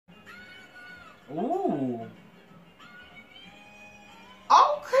Ooh.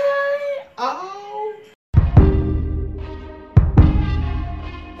 Okay. Oh.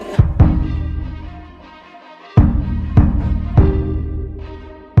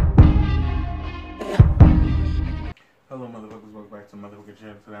 Hello, motherfuckers. Welcome back to Motherfucker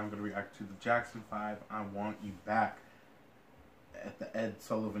Channel. Today I'm going to react to the Jackson 5, I Want You Back, at the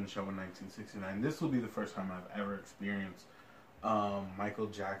Sullivan show in 1969. This will be the first time I've ever experienced Michael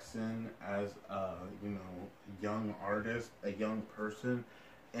Jackson as a, young artist, a young person,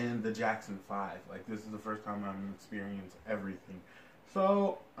 and the Jackson 5. Like, this is the first time I'm experiencing everything.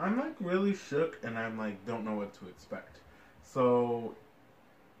 So, I'm, like, really shook, and I'm, like, don't know what to expect. So,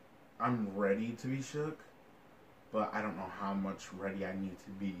 I'm ready to be shook, but I don't know how much ready I need to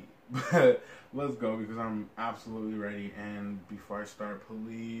be. But let's go, because I'm absolutely ready. And before I start,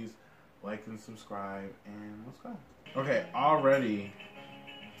 please like and subscribe, and let's go. Okay, already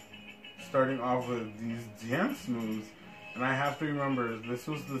starting off with these dance moves, and I have to remember this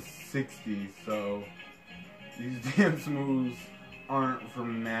was the 60s, so these dance moves aren't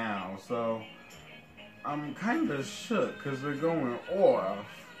from now. So I'm kind of shook because they're going off.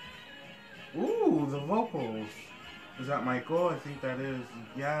 Ooh, the vocals. Is that Michael? I think that is.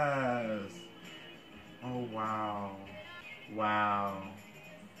 Yes. Oh, wow. Wow.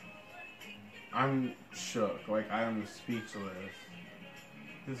 I'm shook. Like, I am speechless.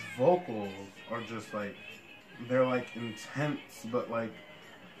 His vocals are just like, they're like intense, but like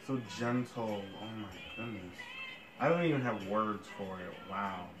so gentle. Oh my goodness. I don't even have words for it.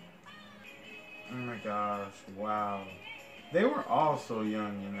 Wow. Oh my gosh. Wow. They were all so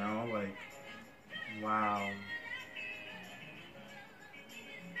young, you know? Like, wow.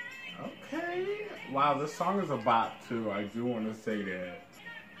 Okay. Wow, this song is a bop too. I do want to say that.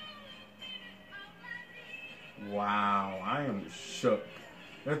 Wow, I am shook.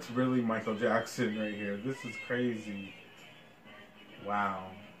 That's really Michael Jackson right here. This is crazy. Wow.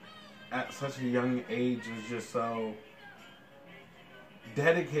 At such a young age, is just so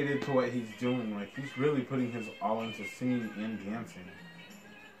dedicated to what he's doing. Like, he's really putting his all into singing and dancing.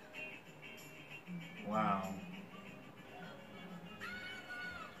 Wow.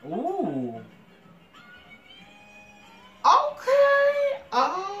 Ooh. Okay.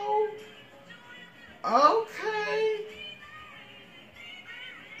 Oh. Okay.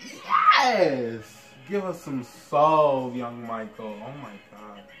 Yes. Give us some soul, young Michael. Oh my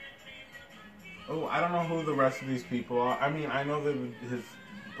God. Oh, I don't know who the rest of these people are. I mean, I know they're his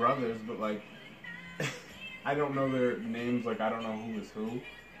brothers, but like, I don't know their names. Like, I don't know who is who.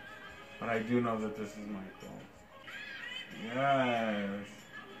 But I do know that this is Michael. Yes.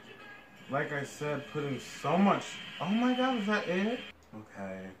 Like I said, putting so much... Oh my God, is that it?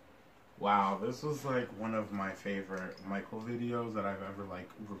 Okay. Wow, this was like one of my favorite Michael videos that I've ever like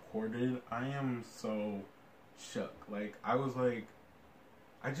recorded. I am so shook. Like, I was like...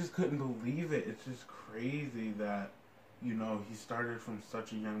 I just couldn't believe it. It's just crazy that, he started from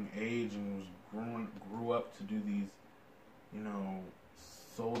such a young age and grew up to do these,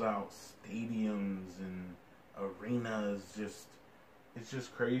 sold out stadiums and arenas. It's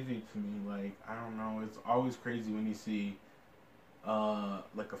just crazy to me. Like, I don't know. It's always crazy when you see,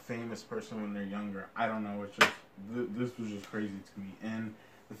 like a famous person when they're younger. I don't know. It's just, this was just crazy to me. And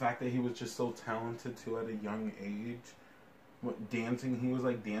the fact that he was just so talented too at a young age. Dancing, he was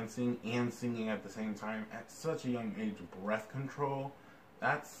like dancing and singing at the same time at such a young age. Breath control,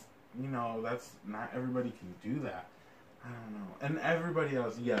 that's not everybody can do that. I don't know. And everybody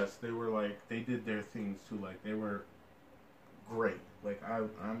else, yes, they were like, they did their things too. Like, they were great. Like,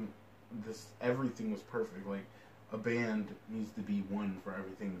 everything was perfect. Like, a band needs to be one for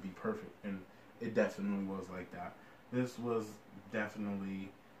everything to be perfect, and it definitely was like that. This was definitely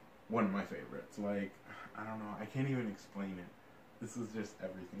one of my favorites. Like, I don't know. I can't even explain it. This is just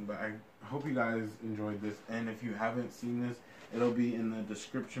everything. But I hope you guys enjoyed this. And if you haven't seen this, it'll be in the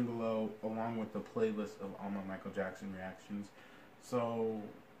description below, along with the playlist of all my Michael Jackson reactions. So,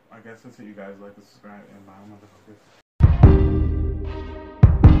 I guess that's it, you guys. Like and subscribe, and bye, motherfuckers.